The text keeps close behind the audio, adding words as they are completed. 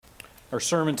Our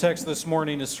sermon text this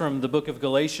morning is from the book of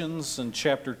Galatians in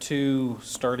chapter 2,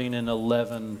 starting in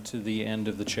 11 to the end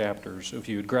of the chapter. So if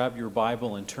you would grab your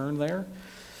Bible and turn there,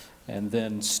 and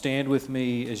then stand with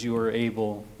me as you are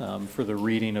able for the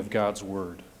reading of God's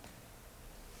Word.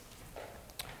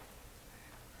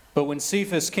 But when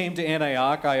Cephas came to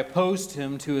Antioch, I opposed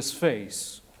him to his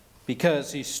face,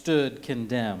 because he stood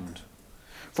condemned.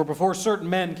 For before certain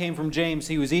men came from James,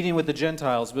 he was eating with the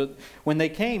Gentiles, but when they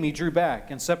came, he drew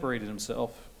back and separated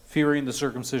himself, fearing the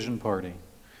circumcision party.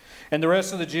 And the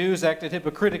rest of the Jews acted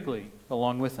hypocritically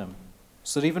along with him,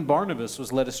 so that even Barnabas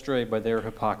was led astray by their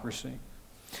hypocrisy.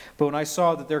 But when I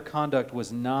saw that their conduct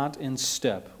was not in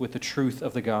step with the truth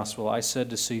of the gospel, I said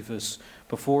to Cephas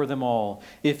before them all,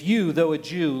 "If you, though a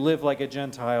Jew, live like a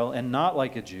Gentile and not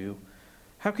like a Jew,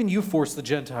 how can you force the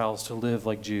Gentiles to live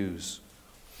like Jews?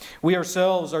 We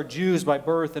ourselves are Jews by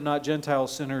birth and not Gentile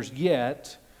sinners,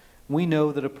 yet we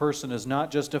know that a person is not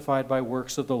justified by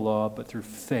works of the law, but through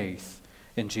faith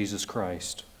in Jesus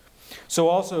Christ. So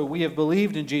also we have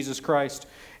believed in Jesus Christ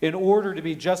in order to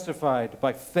be justified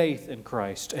by faith in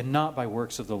Christ and not by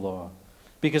works of the law,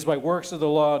 because by works of the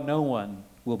law no one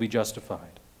will be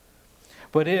justified.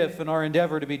 But if, in our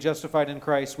endeavor to be justified in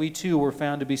Christ, we too were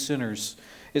found to be sinners,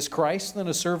 is Christ then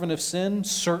a servant of sin?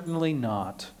 Certainly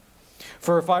not.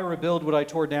 For if I rebuild what I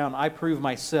tore down, I prove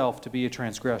myself to be a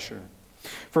transgressor.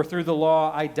 For through the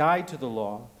law I died to the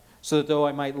law, so that though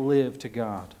I might live to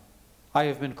God. I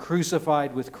have been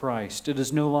crucified with Christ. It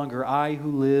is no longer I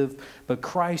who live, but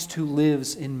Christ who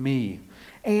lives in me.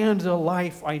 And the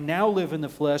life I now live in the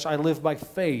flesh, I live by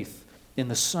faith in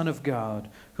the Son of God,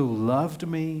 who loved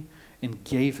me and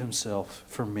gave himself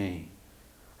for me.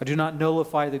 I do not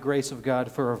nullify the grace of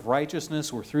God, for if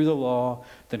righteousness were through the law,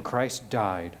 then Christ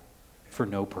died for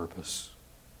no purpose.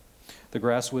 The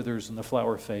grass withers and the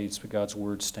flower fades, but God's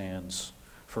word stands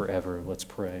forever. Let's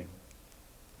pray.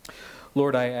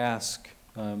 Lord, I ask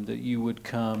that you would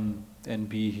come and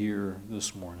be here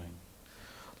this morning.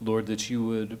 Lord, that you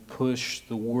would push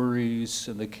the worries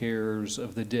and the cares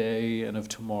of the day and of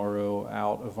tomorrow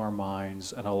out of our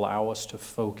minds and allow us to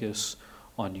focus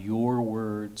on your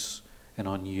words and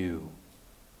on you.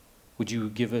 Would you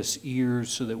give us ears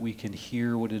so that we can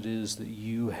hear what it is that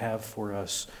you have for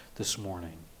us this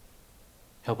morning?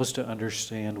 Help us to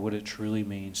understand what it truly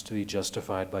means to be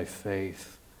justified by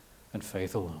faith and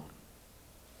faith alone.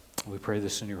 We pray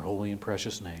this in your holy and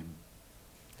precious name.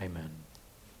 Amen.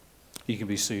 You can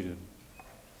be seated.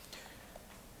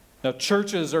 Now,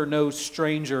 churches are no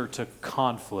stranger to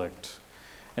conflict.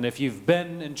 And if you've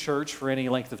been in church for any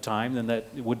length of time, then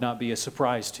that would not be a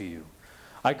surprise to you.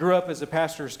 I grew up as a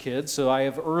pastor's kid, so I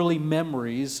have early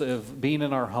memories of being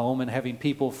in our home and having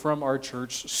people from our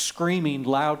church screaming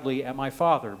loudly at my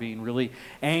father, being really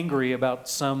angry about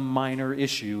some minor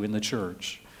issue in the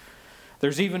church.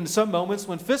 There's even some moments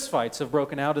when fistfights have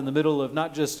broken out in the middle of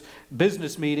not just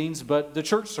business meetings, but the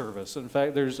church service. In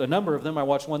fact, there's a number of them. I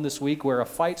watched one this week where a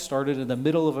fight started in the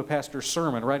middle of a pastor's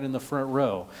sermon right in the front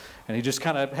row. And he just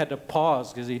kind of had to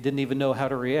pause because he didn't even know how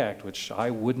to react, which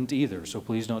I wouldn't either. So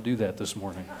please don't do that this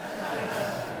morning.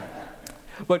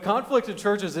 But conflict in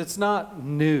churches, it's not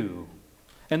new.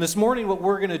 And this morning what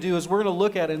we're going to do is we're going to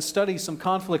look at and study some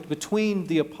conflict between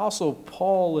the Apostle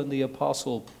Paul and the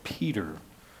Apostle Peter.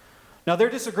 Now,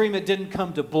 their disagreement didn't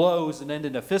come to blows and end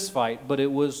in a fistfight, but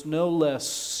it was no less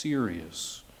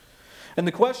serious. And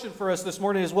the question for us this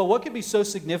morning is, well, what could be so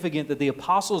significant that the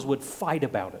apostles would fight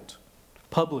about it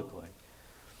publicly?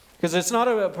 Because it's not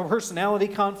a personality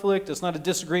conflict. It's not a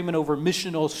disagreement over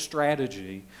missional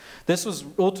strategy. This was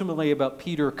ultimately about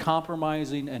Peter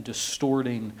compromising and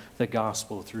distorting the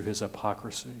gospel through his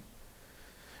hypocrisy.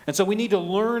 And so we need to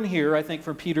learn here, I think,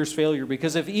 from Peter's failure,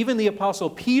 because if even the Apostle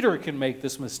Peter can make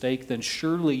this mistake, then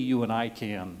surely you and I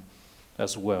can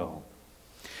as well.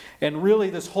 And really,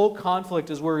 this whole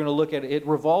conflict, as we're going to look at it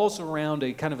revolves around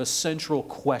a kind of a central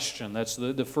question. That's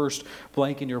the first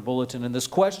blank in your bulletin. And this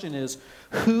question is,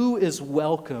 who is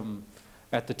welcome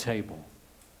at the table?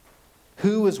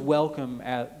 Who is welcome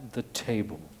at the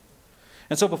table?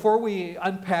 And so before we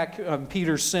unpack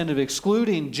Peter's sin of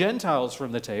excluding Gentiles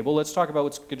from the table, let's talk about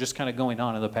what's just kind of going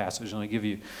on in the passage. And I'll give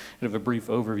you kind of a brief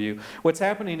overview. What's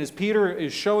happening is Peter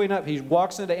is showing up. He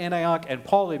walks into Antioch, and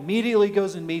Paul immediately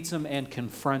goes and meets him and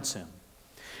confronts him.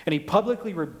 And he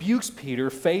publicly rebukes Peter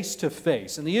face to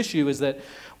face. And the issue is that,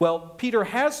 well, Peter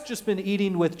has just been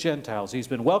eating with Gentiles. He's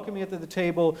been welcoming them at the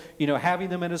table, having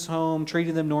them in his home,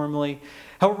 treating them normally.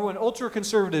 However, when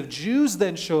ultra-conservative Jews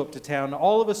then show up to town,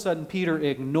 all of a sudden Peter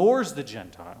ignores the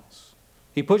Gentiles.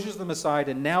 He pushes them aside,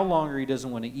 and now longer he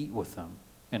doesn't want to eat with them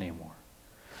anymore.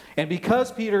 And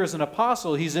because Peter is an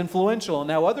apostle, he's influential. And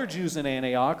now other Jews in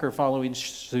Antioch are following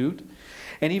suit.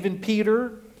 And even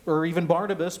Peter, or even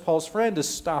Barnabas, Paul's friend, is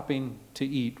stopping to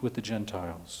eat with the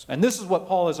Gentiles. And this is what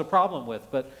Paul has a problem with.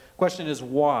 But the question is,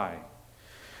 why?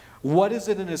 What is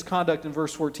it in his conduct in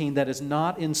verse 14 that is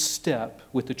not in step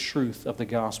with the truth of the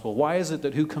gospel? Why is it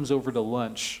that who comes over to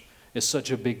lunch is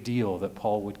such a big deal that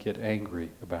Paul would get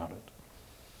angry about it?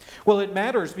 Well, it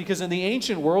matters because in the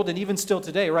ancient world, and even still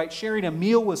today, right, sharing a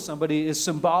meal with somebody is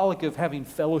symbolic of having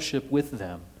fellowship with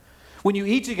them. When you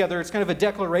eat together, it's kind of a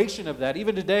declaration of that.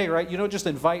 Even today, right, you don't just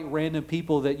invite random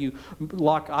people that you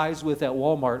lock eyes with at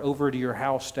Walmart over to your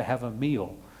house to have a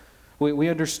meal. We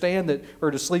understand that, or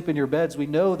to sleep in your beds, we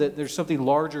know that there's something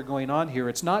larger going on here.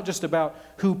 It's not just about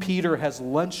who Peter has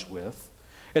lunch with.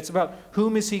 It's about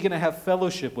whom is he going to have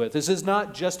fellowship with. This is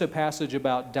not just a passage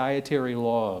about dietary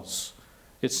laws.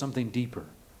 It's something deeper.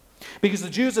 Because the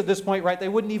Jews at this point, right, they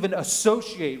wouldn't even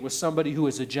associate with somebody who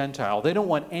is a Gentile. They don't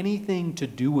want anything to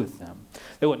do with them.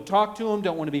 They wouldn't talk to them,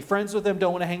 don't want to be friends with them,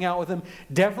 don't want to hang out with them,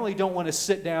 definitely don't want to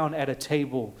sit down at a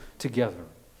table together.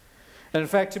 And in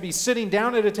fact, to be sitting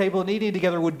down at a table and eating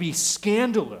together would be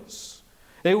scandalous.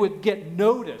 They would get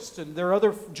noticed, and their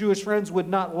other Jewish friends would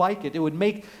not like it. It would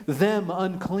make them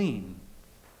unclean.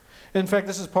 In fact,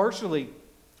 this is partially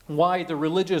why the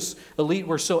religious elite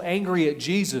were so angry at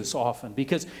Jesus often,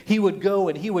 because he would go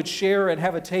and he would share and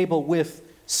have a table with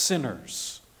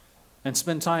sinners and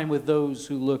spend time with those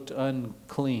who looked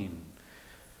unclean.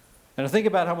 And I think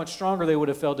about how much stronger they would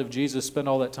have felt if Jesus spent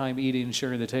all that time eating and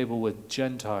sharing the table with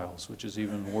Gentiles, which is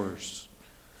even worse.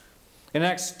 In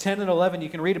Acts 10 and 11, you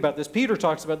can read about this. Peter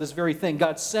talks about this very thing.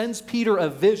 God sends Peter a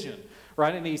vision,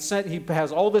 right? And he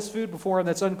has all this food before him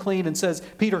that's unclean and says,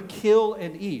 Peter, kill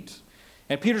and eat.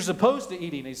 And Peter's opposed to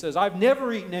eating. He says, I've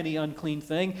never eaten any unclean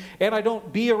thing, and I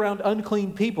don't be around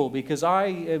unclean people because I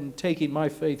am taking my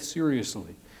faith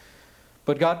seriously.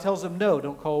 But God tells him, no,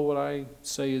 don't call what I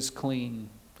say is clean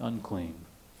unclean.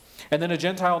 And then a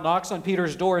Gentile knocks on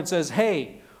Peter's door and says,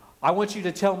 hey, I want you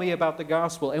to tell me about the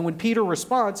gospel. And when Peter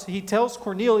responds, he tells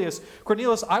Cornelius,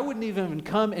 I wouldn't even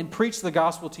come and preach the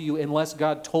gospel to you unless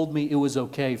God told me it was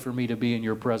okay for me to be in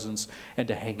your presence and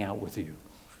to hang out with you.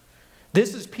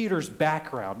 This is Peter's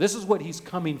background. This is what he's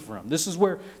coming from. This is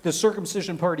where the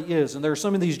circumcision party is. And there are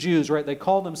some of these Jews, right, they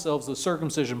call themselves the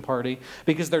circumcision party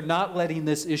because they're not letting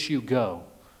this issue go.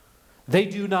 They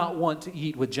do not want to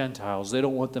eat with Gentiles. They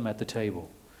don't want them at the table.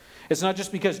 It's not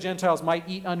just because Gentiles might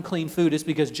eat unclean food. It's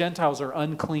because Gentiles are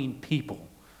unclean people.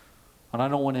 And I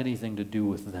don't want anything to do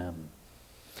with them.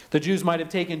 The Jews might have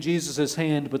taken Jesus'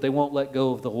 hand, but they won't let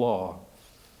go of the law.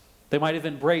 They might have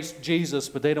embraced Jesus,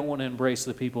 but they don't want to embrace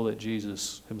the people that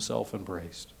Jesus himself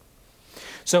embraced.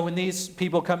 So when these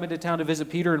people come into town to visit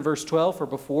Peter in verse 12, for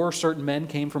before certain men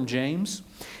came from James,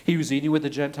 he was eating with the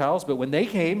Gentiles, but when they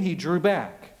came, he drew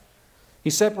back. He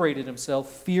separated himself,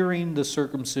 fearing the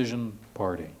circumcision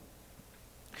party.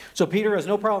 So Peter has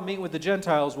no problem meeting with the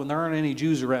Gentiles when there aren't any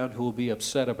Jews around who will be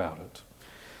upset about it.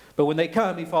 But when they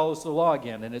come, he follows the law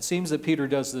again. And it seems that Peter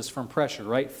does this from pressure,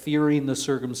 right? Fearing the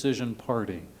circumcision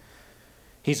party.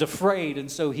 He's afraid,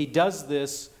 and so he does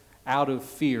this out of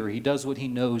fear. He does what he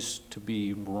knows to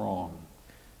be wrong.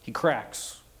 He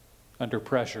cracks under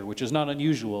pressure, which is not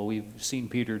unusual. We've seen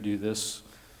Peter do this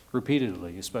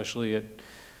repeatedly, especially at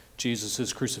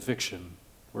Jesus' crucifixion,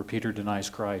 where Peter denies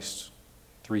Christ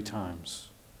 3 times.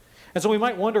 And so we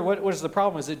might wonder, what is the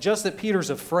problem? Is it just that Peter's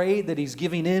afraid that he's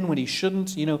giving in when he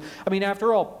shouldn't?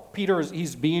 After all,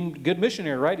 he's being a good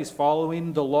missionary, right? He's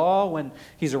following the law when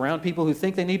he's around people who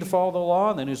think they need to follow the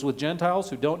law, and then he's with Gentiles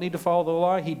who don't need to follow the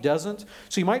law. He doesn't.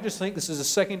 So you might just think this is a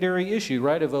secondary issue,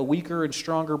 right, of a weaker and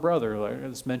stronger brother, like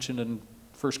it's mentioned in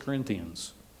 1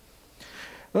 Corinthians.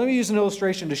 Let me use an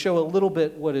illustration to show a little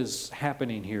bit what is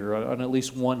happening here on at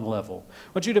least one level. I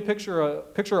want you to picture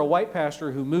a white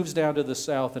pastor who moves down to the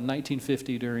South in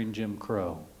 1950 during Jim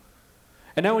Crow.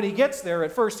 And now when he gets there,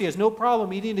 at first he has no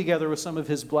problem eating together with some of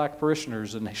his black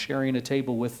parishioners and sharing a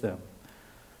table with them.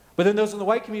 But then those in the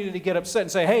white community get upset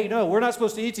and say, hey, no, we're not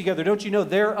supposed to eat together. Don't you know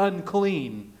they're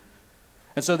unclean?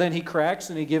 And so then he cracks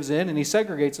and he gives in and he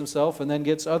segregates himself and then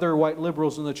gets other white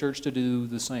liberals in the church to do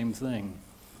the same thing.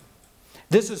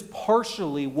 This is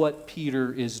partially what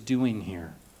Peter is doing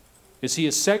here. Is he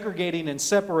is segregating and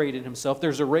separating himself.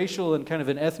 There's a racial and kind of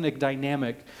an ethnic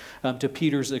dynamic to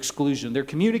Peter's exclusion. They're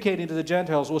communicating to the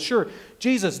Gentiles, well, sure,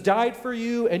 Jesus died for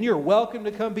you, and you're welcome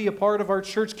to come be a part of our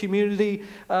church community.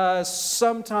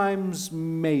 Sometimes,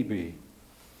 maybe,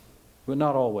 but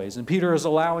not always. And Peter is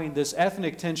allowing this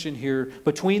ethnic tension here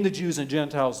between the Jews and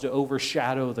Gentiles to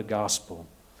overshadow the gospel.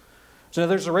 So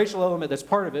there's a racial element that's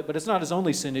part of it, but it's not his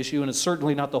only sin issue, and it's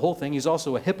certainly not the whole thing. He's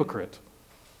also a hypocrite.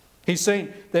 He's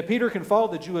saying that Peter can follow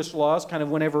the Jewish laws kind of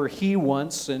whenever he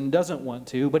wants and doesn't want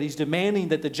to, but he's demanding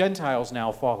that the Gentiles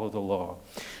now follow the law.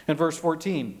 In verse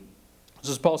 14,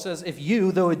 as Paul says, if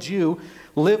you, though a Jew,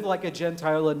 live like a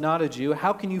Gentile and not a Jew,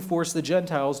 how can you force the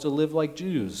Gentiles to live like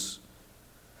Jews?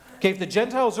 Okay, if the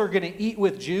Gentiles are going to eat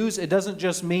with Jews, it doesn't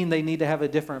just mean they need to have a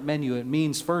different menu. It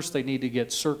means first they need to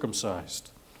get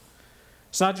circumcised.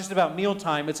 It's not just about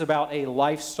mealtime, it's about a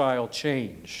lifestyle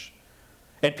change.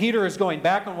 And Peter is going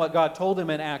back on what God told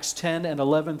him in Acts 10 and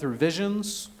 11 through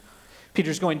visions.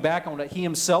 Peter's going back on what he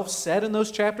himself said in those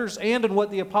chapters and in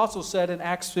what the apostles said in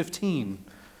Acts 15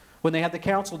 when they had the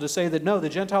council to say that no, the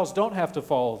Gentiles don't have to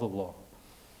follow the law.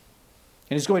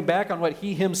 And he's going back on what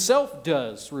he himself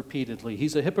does repeatedly.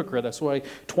 He's a hypocrite. That's why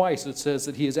twice it says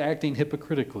that he is acting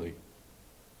hypocritically.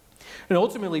 And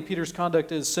ultimately, Peter's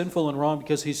conduct is sinful and wrong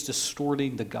because he's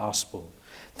distorting the gospel.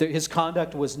 His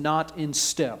conduct was not in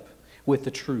step with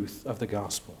the truth of the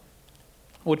gospel.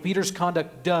 What Peter's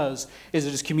conduct does is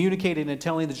it is communicating and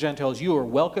telling the Gentiles, you are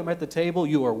welcome at the table,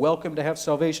 you are welcome to have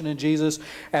salvation in Jesus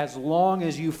as long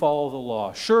as you follow the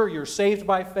law. Sure, you're saved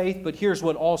by faith, but here's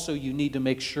what also you need to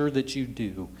make sure that you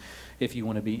do if you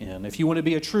want to be in. If you want to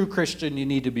be a true Christian, you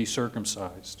need to be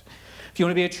circumcised. If you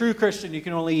want to be a true Christian, you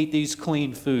can only eat these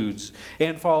clean foods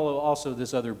and follow also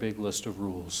this other big list of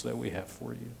rules that we have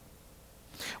for you.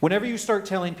 Whenever you start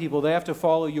telling people they have to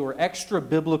follow your extra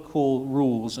biblical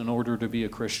rules in order to be a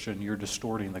Christian, you're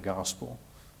distorting the gospel,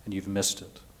 and you've missed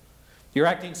it. You're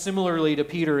acting similarly to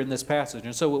Peter in this passage.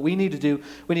 And so what we need to do,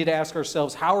 we need to ask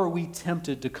ourselves, how are we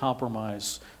tempted to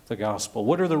compromise the gospel?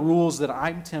 What are the rules that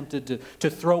I'm tempted to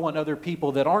throw on other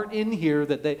people that aren't in here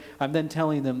that I'm then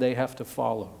telling them they have to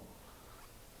follow?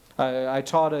 I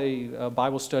taught a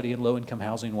Bible study in low-income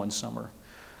housing one summer.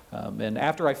 And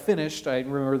after I finished, I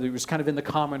remember it was kind of in the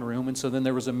common room, and so then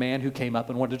there was a man who came up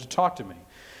and wanted to talk to me.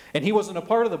 And he wasn't a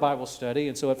part of the Bible study,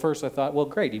 and so at first I thought, well,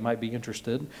 great, he might be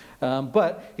interested.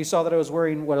 But he saw that I was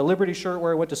wearing a Liberty shirt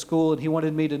where I went to school, and he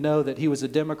wanted me to know that he was a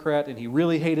Democrat, and he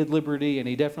really hated liberty, and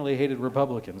he definitely hated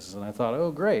Republicans. And I thought, oh,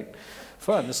 great,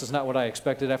 fun. This is not what I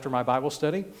expected after my Bible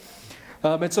study.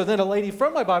 And so then a lady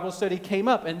from my Bible study came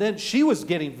up, and then she was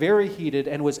getting very heated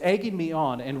and was egging me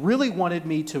on and really wanted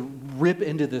me to rip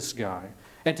into this guy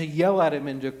and to yell at him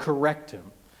and to correct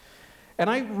him. And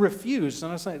I refused,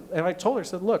 and I told her, I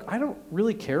said, look, I don't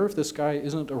really care if this guy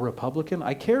isn't a Republican.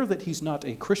 I care that he's not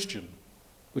a Christian,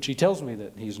 which he tells me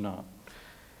that he's not.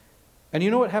 And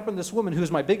you know what happened? This woman, who's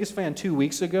my biggest fan 2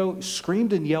 weeks ago,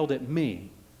 screamed and yelled at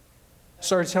me,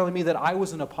 started telling me that I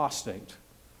was an apostate.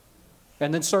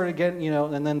 And then started getting,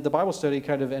 and then the Bible study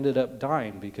kind of ended up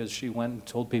dying because she went and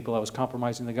told people I was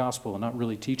compromising the gospel and not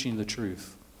really teaching the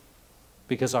truth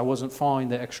because I wasn't following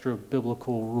the extra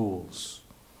biblical rules.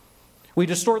 We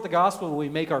distort the gospel when we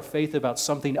make our faith about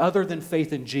something other than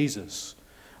faith in Jesus.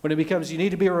 When it becomes, you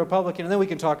need to be a Republican, and then we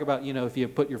can talk about, if you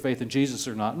put your faith in Jesus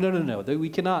or not. No. We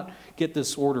cannot get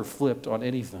this order flipped on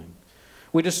anything.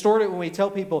 We distort it when we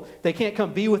tell people they can't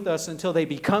come be with us until they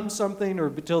become something or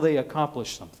until they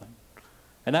accomplish something.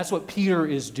 And that's what Peter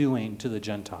is doing to the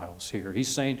Gentiles here. He's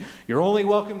saying, you're only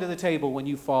welcome to the table when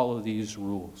you follow these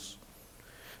rules.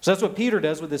 So that's what Peter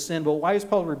does with his sin. But why is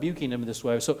Paul rebuking him this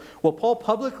way? Paul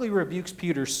publicly rebukes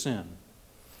Peter's sin.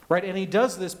 Right? And he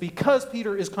does this because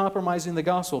Peter is compromising the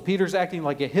gospel. Peter's acting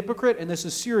like a hypocrite, and this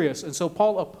is serious. And so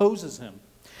Paul opposes him.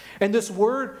 And this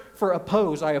word for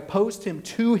oppose, I opposed him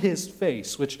to his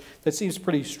face, which that seems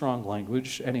pretty strong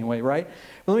language anyway, right?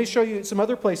 But let me show you some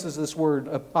other places this word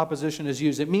opposition is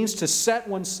used. It means to set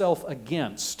oneself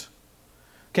against.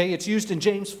 Okay, it's used in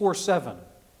James 4:7.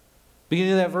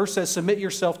 Beginning of that verse says, submit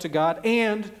yourself to God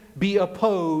and be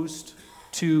opposed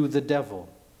to the devil.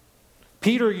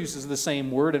 Peter uses the same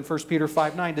word in 1 Peter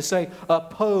 5:9 to say,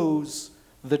 oppose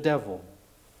the devil.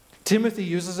 Timothy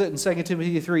uses it in 2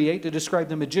 Timothy 3:8 to describe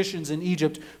the magicians in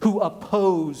Egypt who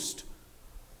opposed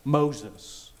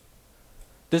Moses.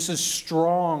 This is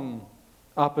strong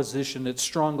opposition. It's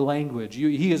strong language.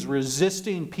 He is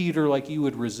resisting Peter like you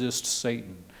would resist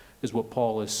Satan, is what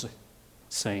Paul is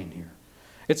saying here.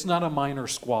 It's not a minor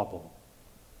squabble.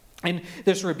 And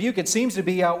this rebuke, it seems to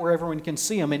be out where everyone can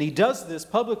see him. And he does this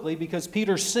publicly because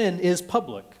Peter's sin is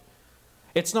public.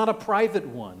 It's not a private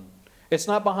one. It's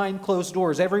not behind closed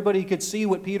doors. Everybody could see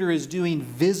what Peter is doing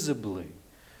visibly.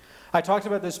 I talked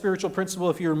about this spiritual principle,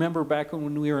 if you remember, back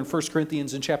when we were in 1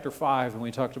 Corinthians in chapter 5, and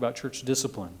we talked about church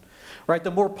discipline. Right?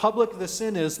 The more public the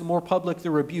sin is, the more public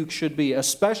the rebuke should be,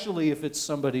 especially if it's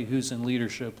somebody who's in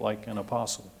leadership like an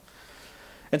apostle.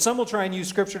 And some will try and use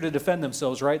Scripture to defend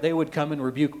themselves, right? They would come and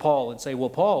rebuke Paul and say, well,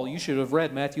 Paul, you should have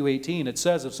read Matthew 18. It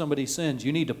says if somebody sins,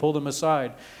 you need to pull them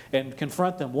aside and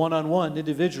confront them one-on-one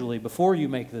individually before you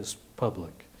make this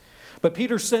public. But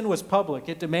Peter's sin was public.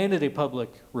 It demanded a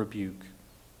public rebuke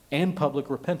and public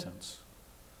repentance.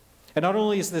 And not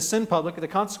only is the sin public, the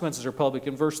consequences are public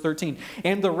in verse 13.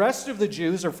 And the rest of the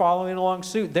Jews are following along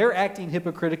suit. They're acting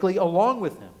hypocritically along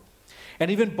with him. And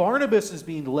even Barnabas is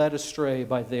being led astray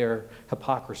by their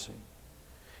hypocrisy.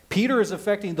 Peter is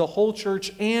affecting the whole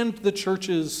church and the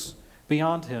churches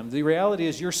beyond him. The reality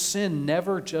is your sin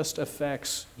never just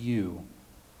affects you.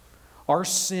 Our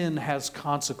sin has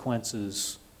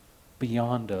consequences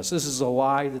beyond us. This is a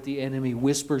lie that the enemy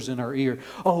whispers in our ear.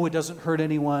 Oh, it doesn't hurt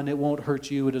anyone. It won't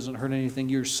hurt you. It doesn't hurt anything.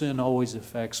 Your sin always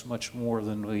affects much more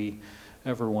than we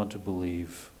ever want to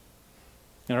believe.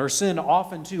 And our sin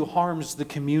often, too, harms the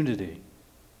community.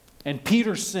 And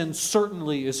Peter's sin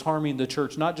certainly is harming the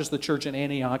church, not just the church in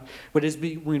Antioch, but it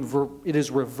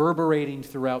is reverberating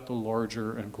throughout the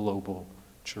larger and global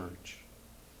church.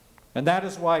 And that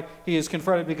is why he is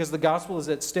confronted, because the gospel is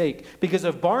at stake. Because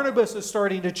if Barnabas is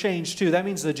starting to change too, that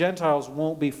means the Gentiles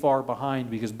won't be far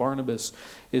behind, because Barnabas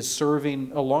is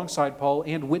serving alongside Paul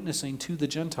and witnessing to the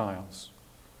Gentiles.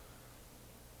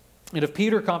 And if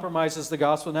Peter compromises the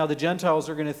gospel, now the Gentiles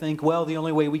are going to think, well, the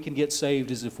only way we can get saved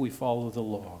is if we follow the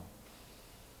law.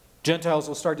 Gentiles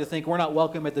will start to think we're not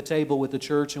welcome at the table with the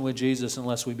church and with Jesus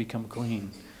unless we become clean.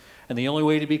 And the only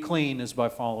way to be clean is by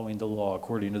following the law,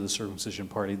 according to the circumcision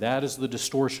party. That is the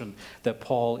distortion that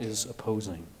Paul is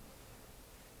opposing.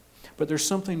 But there's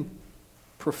something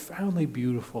profoundly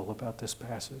beautiful about this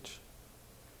passage.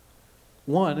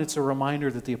 One, it's a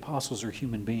reminder that the apostles are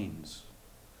human beings.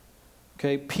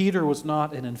 Okay, Peter was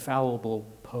not an infallible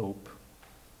pope.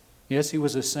 Yes, he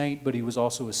was a saint, but he was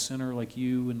also a sinner like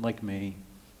you and like me.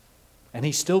 And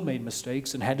he still made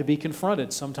mistakes and had to be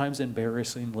confronted, sometimes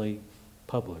embarrassingly,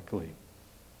 publicly.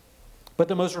 But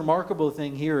the most remarkable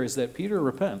thing here is that Peter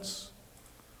repents.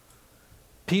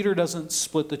 Peter doesn't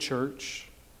split the church.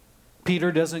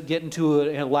 Peter doesn't get into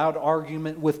a loud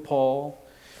argument with Paul.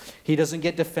 He doesn't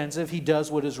get defensive. He does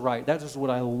what is right. That is what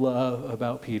I love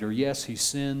about Peter. Yes, he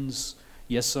sins.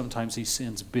 Yes, sometimes he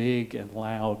sins big and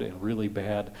loud and really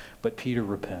bad, but Peter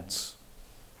repents.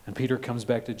 And Peter comes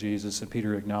back to Jesus, and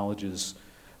Peter acknowledges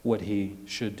what he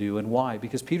should do. And why?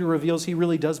 Because Peter reveals he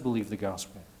really does believe the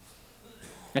gospel.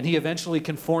 And he eventually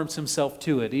conforms himself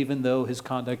to it, even though his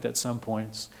conduct at some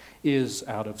points is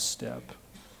out of step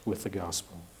with the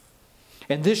gospel.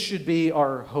 And this should be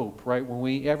our hope, right?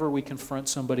 Whenever we confront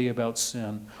somebody about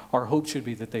sin, our hope should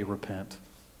be that they repent.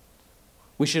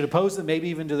 We should oppose them maybe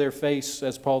even to their face,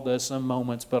 as Paul does some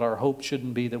moments, but our hope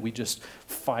shouldn't be that we just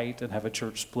fight and have a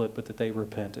church split, but that they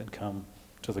repent and come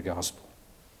to the gospel.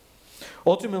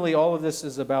 Ultimately, all of this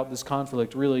is about this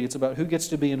conflict, really. It's about who gets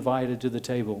to be invited to the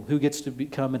table, who gets to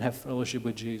come and have fellowship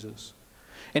with Jesus.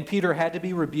 And Peter had to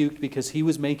be rebuked because he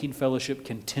was making fellowship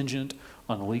contingent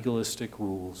on legalistic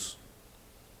rules.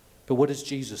 But what does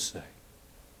Jesus say?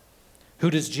 Who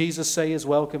does Jesus say is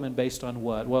welcome, and based on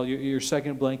what? Well, your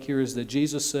second blank here is that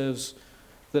Jesus says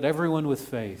that everyone with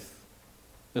faith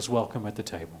is welcome at the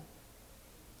table.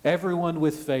 Everyone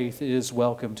with faith is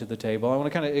welcome to the table. I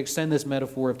want to kind of extend this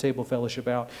metaphor of table fellowship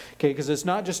out, okay? Because it's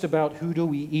not just about who do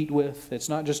we eat with. It's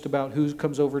not just about who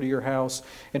comes over to your house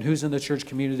and who's in the church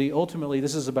community. Ultimately,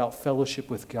 this is about fellowship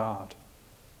with God.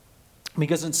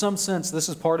 Because in some sense, this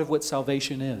is part of what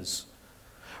salvation is.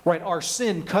 Right? Our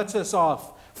sin cuts us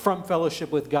off from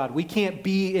fellowship with God. We can't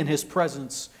be in His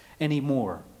presence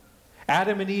anymore.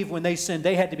 Adam and Eve, when they sinned,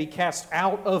 they had to be cast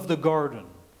out of the garden.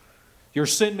 Your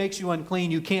sin makes you unclean.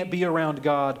 You can't be around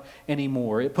God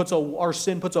anymore. Our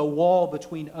sin puts a wall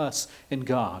between us and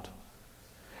God.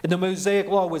 And the Mosaic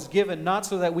Law was given not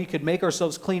so that we could make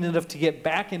ourselves clean enough to get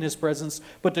back in His presence,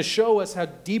 but to show us how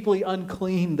deeply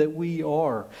unclean that we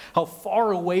are, how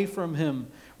far away from Him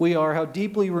we are, how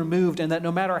deeply removed, and that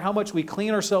no matter how much we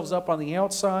clean ourselves up on the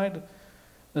outside,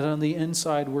 that on the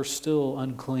inside we're still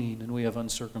unclean and we have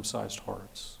uncircumcised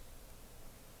hearts.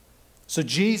 So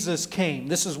Jesus came.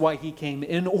 This is why He came,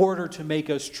 in order to make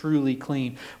us truly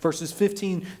clean. Verses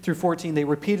 15 through 14, they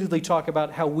repeatedly talk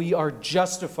about how we are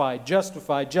justified,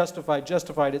 justified, justified,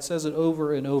 justified. It says it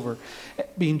over and over.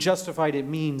 Being justified, it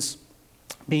means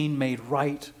being made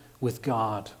right with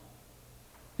God.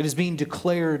 It is being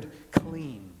declared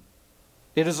clean.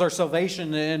 It is our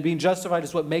salvation, and being justified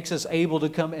is what makes us able to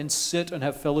come and sit and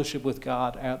have fellowship with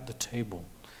God at the table.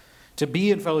 To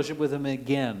be in fellowship with Him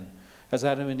again, as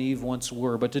Adam and Eve once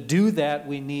were. But to do that,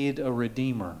 we need a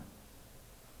Redeemer.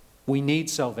 We need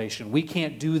salvation. We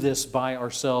can't do this by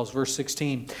ourselves. Verse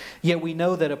 16, yet we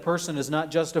know that a person is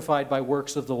not justified by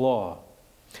works of the law,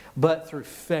 but through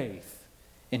faith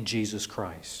in Jesus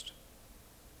Christ.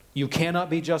 You cannot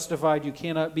be justified. You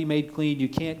cannot be made clean. You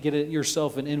can't get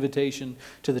yourself an invitation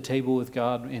to the table with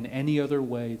God in any other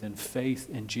way than faith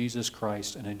in Jesus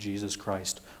Christ and in Jesus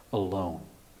Christ alone.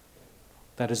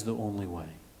 That is the only way.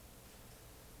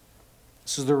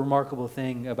 This is the remarkable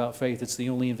thing about faith. It's the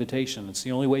only invitation. It's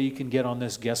the only way you can get on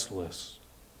this guest list.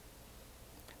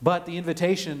 But the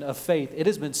invitation of faith, it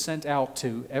has been sent out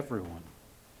to everyone.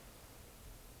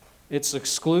 It's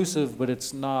exclusive, but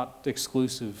it's not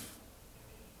exclusive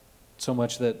so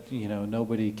much that,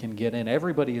 nobody can get in.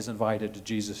 Everybody is invited to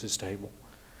Jesus' table.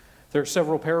 There are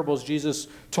several parables Jesus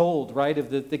told, right,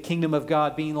 of the kingdom of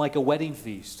God being like a wedding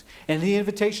feast. And the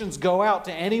invitations go out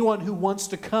to anyone who wants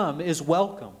to come is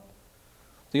welcome.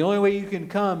 The only way you can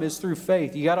come is through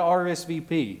faith. You got to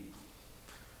RSVP.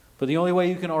 But the only way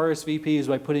you can RSVP is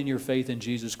by putting your faith in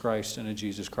Jesus Christ and in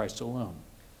Jesus Christ alone.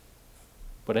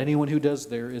 But anyone who does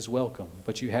there is welcome,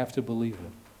 but you have to believe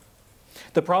it.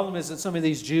 The problem is that some of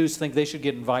these Jews think they should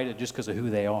get invited just because of who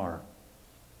they are.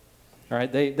 All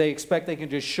right, they expect they can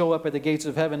just show up at the gates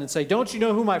of heaven and say, don't you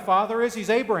know who my father is? He's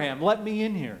Abraham. Let me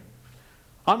in here.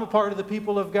 I'm a part of the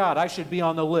people of God. I should be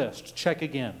on the list. Check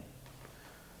again.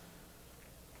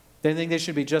 They think they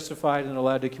should be justified and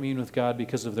allowed to commune with God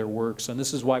because of their works. And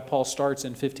this is why Paul starts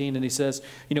in 15 and he says,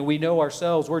 we know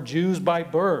ourselves. We're Jews by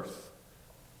birth.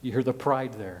 You hear the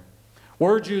pride there.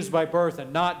 We're Jews by birth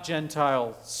and not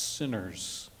Gentile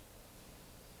sinners.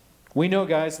 We know,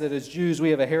 guys, that as Jews we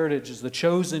have a heritage as the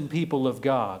chosen people of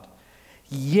God.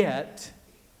 Yet,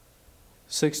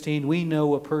 16, we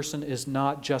know a person is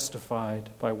not justified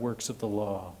by works of the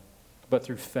law, but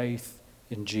through faith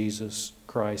in Jesus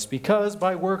Christ. Because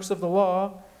by works of the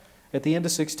law, at the end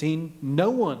of 16, no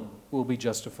one will be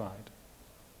justified.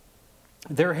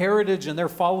 Their heritage and their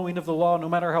following of the law, no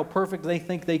matter how perfect they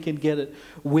think they can get it,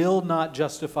 will not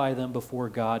justify them before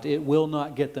God. It will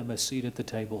not get them a seat at the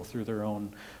table through their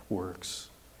own works.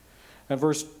 And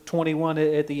verse 21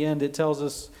 at the end, it tells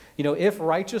us, if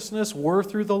righteousness were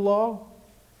through the law,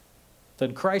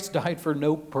 then Christ died for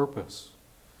no purpose.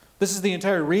 This is the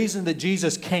entire reason that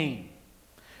Jesus came.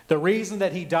 The reason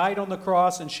that he died on the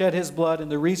cross and shed his blood and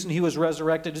the reason he was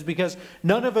resurrected is because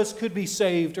none of us could be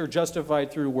saved or justified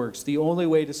through works. The only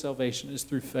way to salvation is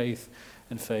through faith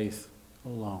and faith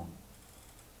alone.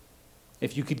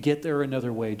 If you could get there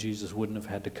another way, Jesus wouldn't have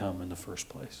had to come in the first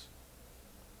place.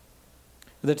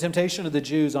 The temptation of the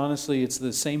Jews, honestly, it's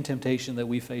the same temptation that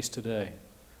we face today.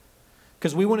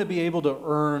 Because we want to be able to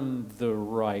earn the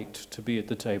right to be at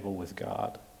the table with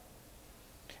God.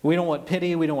 We don't want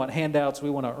pity. We don't want handouts. We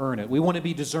want to earn it. We want to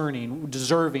be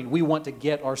deserving. We want to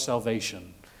get our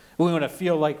salvation. We want to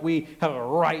feel like we have a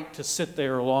right to sit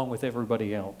there along with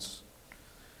everybody else.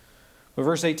 But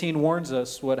verse 18 warns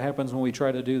us what happens when we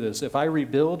try to do this. If I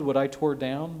rebuild what I tore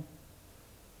down,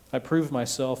 I prove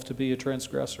myself to be a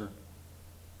transgressor.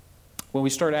 When we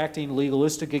start acting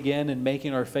legalistic again and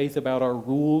making our faith about our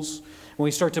rules, when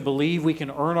we start to believe we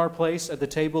can earn our place at the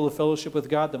table of fellowship with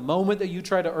God, the moment that you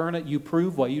try to earn it, you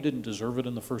prove why you didn't deserve it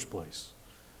in the first place.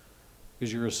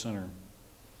 Because you're a sinner.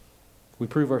 We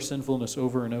prove our sinfulness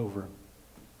over and over.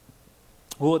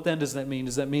 Well, what then does that mean?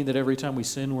 Does that mean that every time we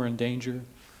sin, we're in danger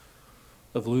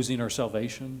of losing our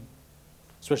salvation?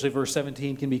 Especially verse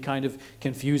 17 can be kind of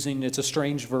confusing. It's a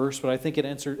strange verse, but I think it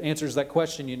answers that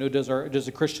question. Does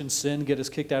a Christian sin get us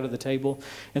kicked out of the table?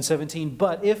 In 17,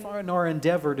 but if in our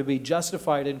endeavor to be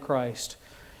justified in Christ,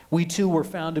 we too were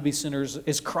found to be sinners,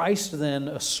 is Christ then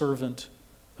a servant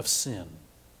of sin?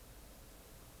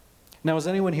 Now, has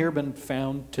anyone here been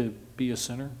found to be a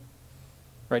sinner?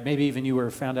 Right? Maybe even you were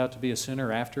found out to be a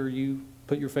sinner after you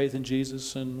put your faith in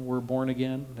Jesus and were born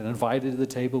again and invited to the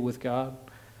table with God.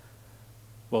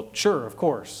 Well, sure, of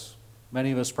course.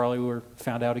 Many of us probably were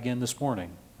found out again this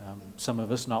morning. Some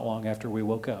of us not long after we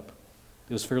woke up.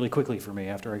 It was fairly quickly for me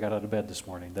after I got out of bed this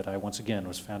morning that I once again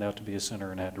was found out to be a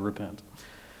sinner and had to repent.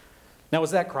 Now,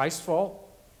 was that Christ's fault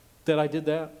that I did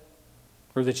that?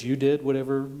 Or that you did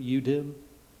whatever you did?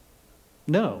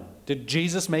 No. Did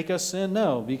Jesus make us sin?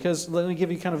 No, because let me give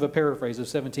you kind of a paraphrase of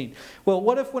 17. Well,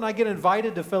 what if when I get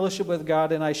invited to fellowship with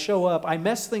God and I show up, I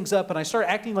mess things up and I start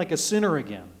acting like a sinner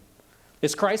again?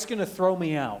 Is Christ going to throw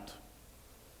me out?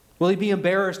 Will he be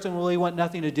embarrassed and will he want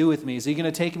nothing to do with me? Is he going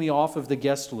to take me off of the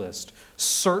guest list?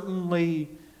 Certainly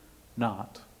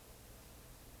not.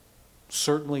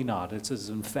 Certainly not. It's as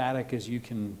emphatic as you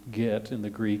can get in the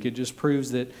Greek. It just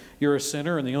proves that you're a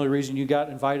sinner and the only reason you got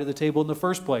invited to the table in the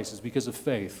first place is because of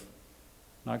faith.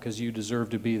 Not because you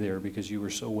deserve to be there, because you were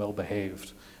so well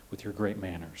behaved with your great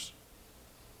manners.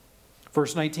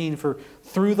 Verse 19, for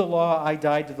through the law I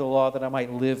died to the law that I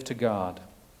might live to God.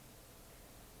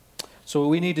 So what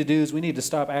we need to do is we need to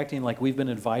stop acting like we've been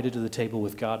invited to the table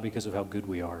with God because of how good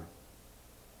we are.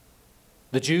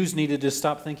 The Jews needed to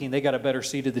stop thinking they got a better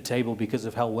seat at the table because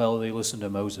of how well they listened to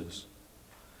Moses.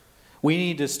 We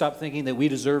need to stop thinking that we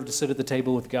deserve to sit at the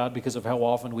table with God because of how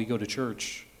often we go to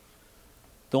church.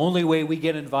 The only way we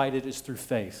get invited is through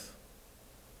faith,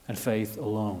 and faith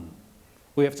alone.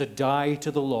 We have to die to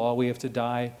the law. We have to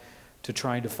die to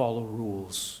trying to follow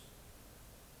rules.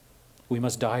 We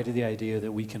must die to the idea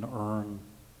that we can earn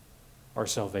our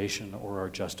salvation or our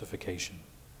justification.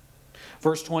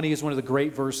 Verse 20 is one of the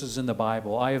great verses in the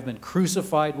Bible. I have been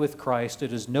crucified with Christ.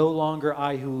 It is no longer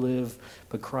I who live,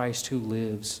 but Christ who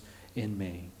lives in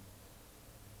me.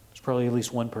 There's probably at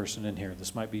least one person in here.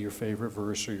 This might be your favorite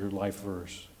verse or your life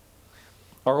verse.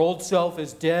 Our old self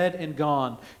is dead and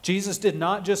gone. Jesus did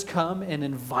not just come and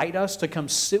invite us to come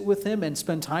sit with Him and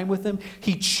spend time with Him.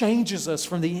 He changes us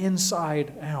from the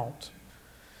inside out.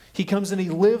 He comes and He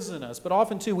lives in us. But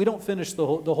often, too, we don't finish the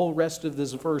whole rest of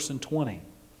this verse in 20.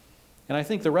 And I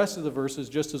think the rest of the verse is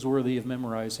just as worthy of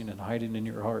memorizing and hiding in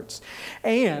your hearts.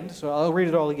 And, so I'll read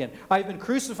it all again. I have been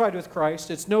crucified with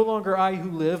Christ. It's no longer I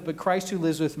who live, but Christ who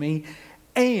lives with me.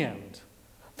 And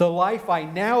the life I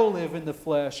now live in the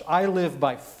flesh, I live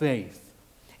by faith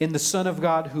in the Son of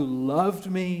God who loved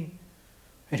me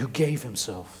and who gave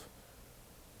Himself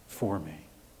for me.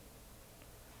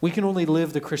 We can only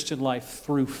live the Christian life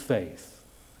through faith.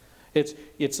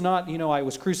 It's not, I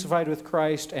was crucified with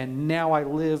Christ and now I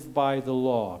live by the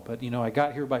law. But, I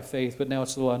got here by faith, but now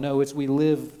it's the law. No, it's we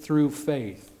live through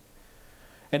faith.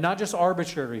 And not just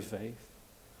arbitrary faith.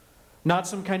 Not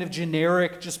some kind of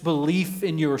generic just belief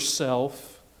in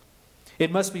yourself.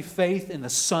 It must be faith in the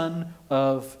Son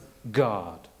of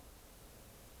God.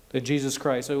 In Jesus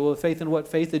Christ. So, well, faith in what?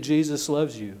 Faith that Jesus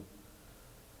loves you.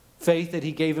 Faith that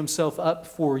He gave Himself up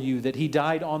for you, that He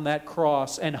died on that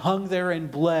cross and hung there and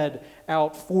bled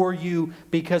out for you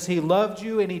because He loved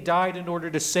you and He died in order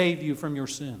to save you from your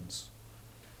sins.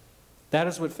 That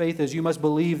is what faith is. You must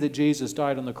believe that Jesus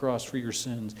died on the cross for your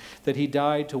sins, that He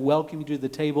died to welcome you to the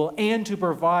table and to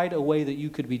provide a way that you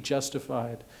could be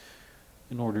justified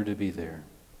in order to be there.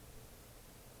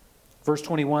 Verse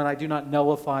 21, I do not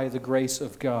nullify the grace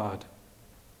of God.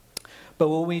 But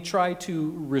when we try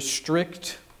to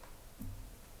restrict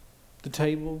the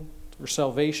table or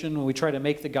salvation, when we try to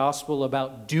make the gospel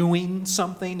about doing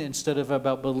something instead of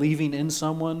about believing in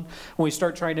someone, when we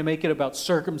start trying to make it about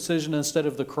circumcision instead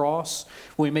of the cross,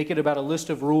 when we make it about a list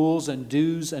of rules and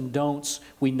do's and don'ts,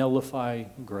 we nullify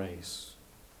grace.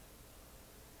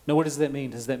 Now, what does that mean?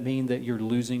 Does that mean that you're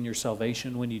losing your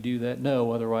salvation when you do that?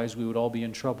 No, otherwise we would all be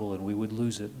in trouble and we would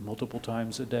lose it multiple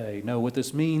times a day. No, what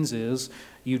this means is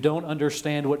you don't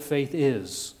understand what faith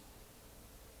is.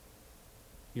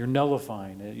 You're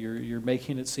nullifying it. You're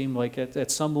making it seem like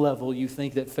at some level you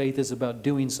think that faith is about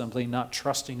doing something, not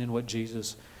trusting in what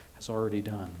Jesus has already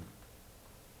done.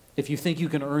 If you think you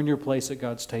can earn your place at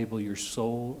God's table, you're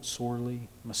so sorely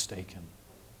mistaken.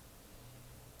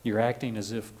 You're acting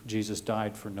as if Jesus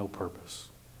died for no purpose,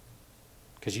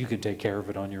 because you could take care of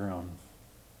it on your own.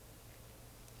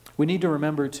 We need to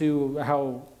remember, too,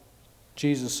 how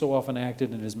Jesus so often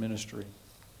acted in His ministry.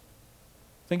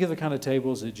 Think of the kind of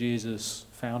tables that Jesus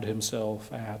found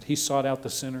Himself at. He sought out the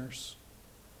sinners.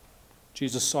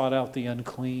 Jesus sought out the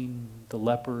unclean, the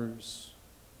lepers,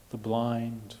 the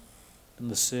blind, and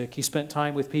the sick. He spent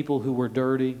time with people who were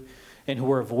dirty and who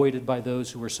were avoided by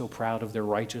those who were so proud of their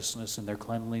righteousness and their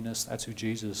cleanliness. That's who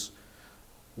Jesus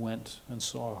went and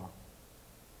saw.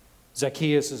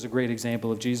 Zacchaeus is a great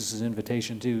example of Jesus'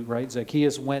 invitation too, right?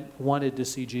 Zacchaeus wanted to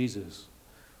see Jesus.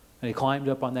 And he climbed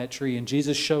up on that tree, and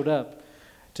Jesus showed up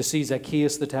to see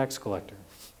Zacchaeus the tax collector.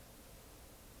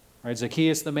 Right?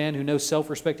 Zacchaeus, the man who no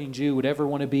self-respecting Jew would ever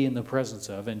want to be in the presence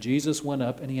of. And Jesus went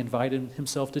up and He invited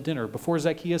himself to dinner. Before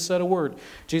Zacchaeus said a word,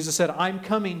 Jesus said, I'm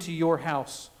coming to your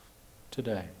house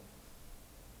today.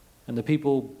 And the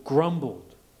people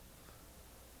grumbled.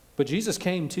 But Jesus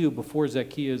came too before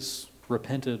Zacchaeus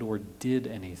repented or did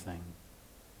anything.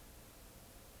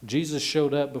 Jesus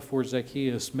showed up before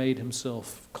Zacchaeus made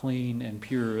himself clean and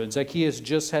pure. And Zacchaeus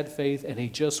just had faith and he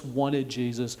just wanted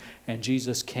Jesus. And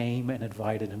Jesus came and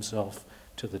invited Himself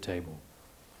to the table.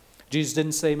 Jesus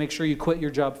didn't say, make sure you quit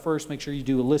your job first. Make sure you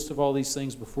do a list of all these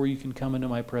things before you can come into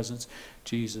my presence.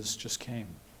 Jesus just came.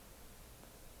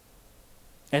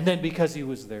 And then because He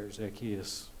was there,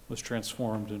 Zacchaeus was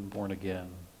transformed and born again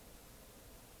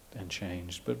and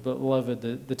changed. But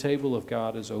beloved, the table of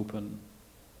God is open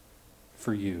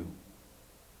for you.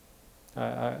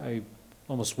 I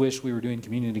almost wish we were doing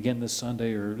communion again this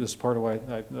Sunday, or this is part of why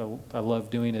I love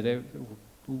doing it,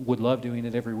 would love doing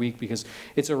it every week, because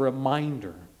it's a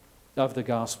reminder of the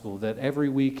gospel that every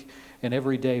week and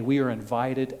every day we are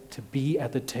invited to be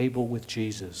at the table with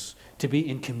Jesus, to be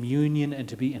in communion and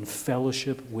to be in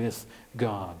fellowship with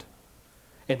God.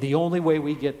 And the only way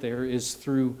we get there is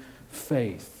through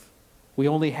faith. We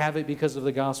only have it because of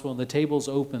the gospel, and the table's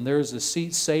open. There is a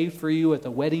seat saved for you at the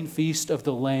wedding feast of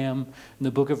the Lamb in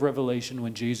the book of Revelation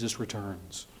when Jesus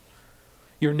returns.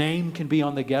 Your name can be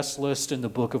on the guest list in the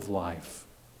book of life.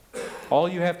 All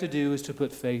you have to do is to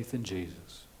put faith in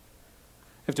Jesus.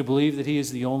 You have to believe that He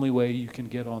is the only way you can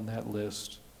get on that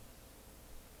list.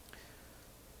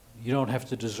 You don't have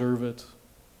to deserve it,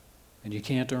 and you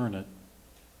can't earn it.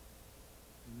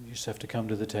 You just have to come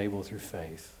to the table through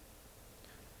faith.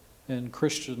 And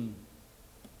Christian,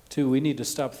 too, we need to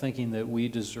stop thinking that we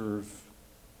deserve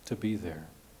to be there.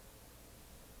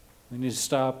 We need to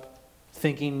stop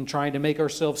thinking, trying to make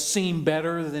ourselves seem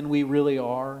better than we really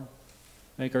are.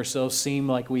 Make ourselves seem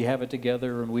like we have it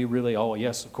together, and we really, oh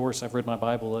yes, of course, I've read my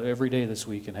Bible every day this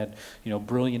week and had,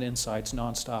 brilliant insights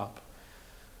nonstop.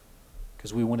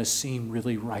 Because we want to seem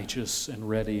really righteous and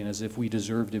ready and as if we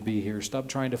deserve to be here. Stop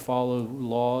trying to follow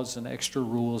laws and extra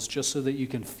rules just so that you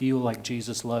can feel like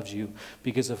Jesus loves you.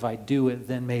 Because if I do it,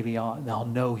 then maybe I'll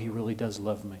know He really does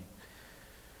love me.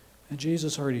 And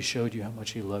Jesus already showed you how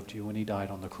much He loved you when He died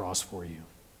on the cross for you.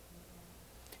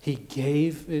 He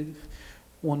gave it,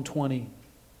 120.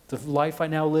 The life I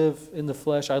now live in the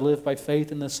flesh, I live by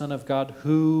faith in the Son of God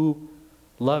who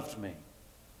loved me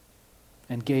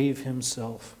and gave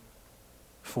Himself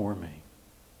for me.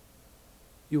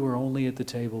 You are only at the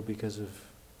table because of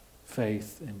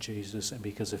faith in Jesus and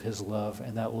because of His love,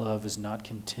 and that love is not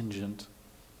contingent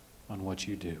on what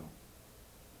you do.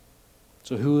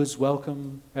 So who is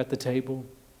welcome at the table?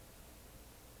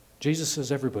 Jesus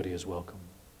says everybody is welcome,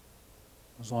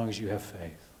 as long as you have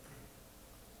faith.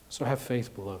 So have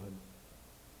faith, beloved.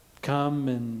 Come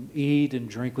and eat and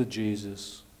drink with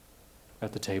Jesus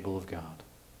at the table of God.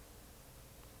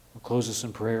 We'll close this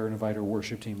in prayer and invite our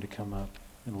worship team to come up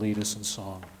and lead us in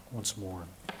song once more.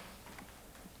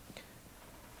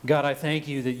 God, I thank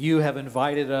You that You have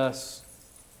invited us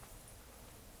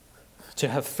to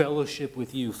have fellowship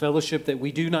with You, fellowship that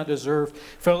we do not deserve,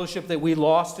 fellowship that we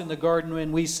lost in the garden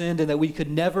when we sinned and that we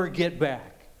could never get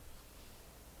back.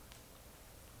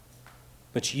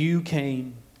 But You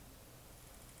came,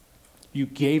 You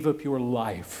gave up Your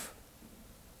life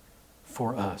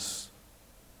for us.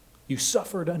 You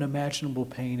suffered unimaginable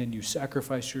pain and You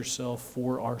sacrificed Yourself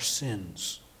for our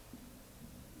sins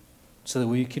so that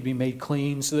we could be made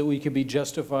clean, so that we could be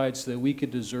justified, so that we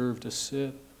could deserve to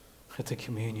sit at the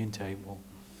communion table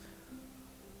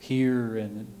here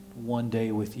and one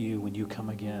day with You when You come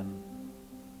again.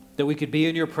 That we could be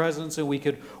in Your presence and we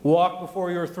could walk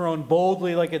before Your throne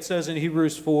boldly, like it says in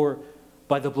Hebrews 4,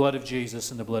 by the blood of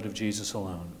Jesus and the blood of Jesus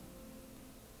alone.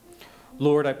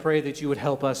 Lord, I pray that You would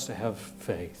help us to have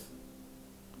faith.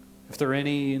 If there are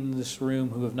any in this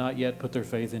room who have not yet put their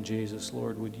faith in Jesus,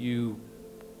 Lord, would You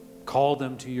call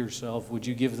them to Yourself? Would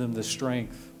You give them the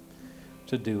strength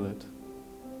to do it?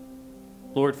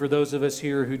 Lord, for those of us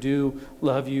here who do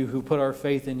love You, who put our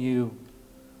faith in You,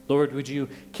 Lord, would You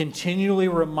continually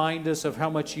remind us of how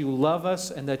much You love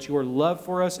us and that Your love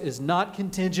for us is not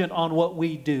contingent on what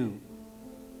we do.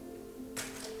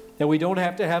 That we don't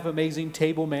have to have amazing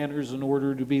table manners in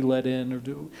order to be let in or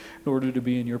in order to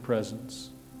be in Your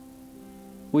presence.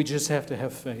 We just have to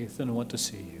have faith and want to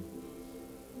see You.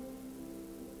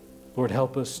 Lord,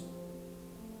 help us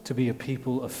to be a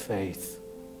people of faith,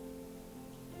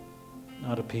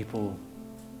 not a people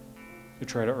who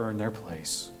try to earn their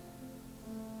place.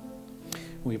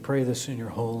 We pray this in Your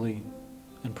holy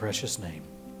and precious name.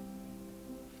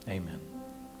 Amen.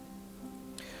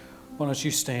 Why don't you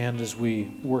stand as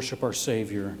we worship our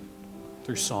Savior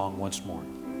through song once more.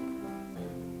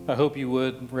 I hope you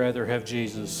would rather have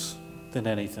Jesus than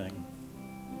anything,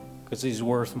 because He's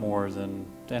worth more than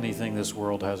anything this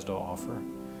world has to offer.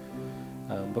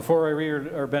 Before I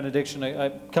read our benediction, a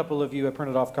couple of you, I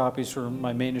printed off copies for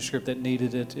my manuscript that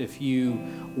needed it. If you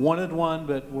wanted one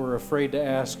but were afraid to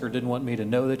ask or didn't want me to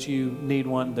know that you need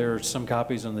one, there are some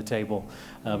copies on the table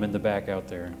in the back out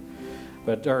there.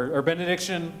 But our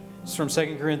benediction is from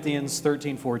 2 Corinthians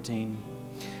 13:14.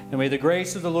 And may the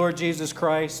grace of the Lord Jesus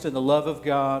Christ and the love of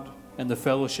God and the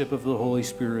fellowship of the Holy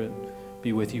Spirit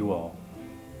be with you all.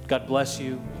 God bless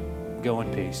you. Go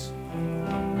in peace.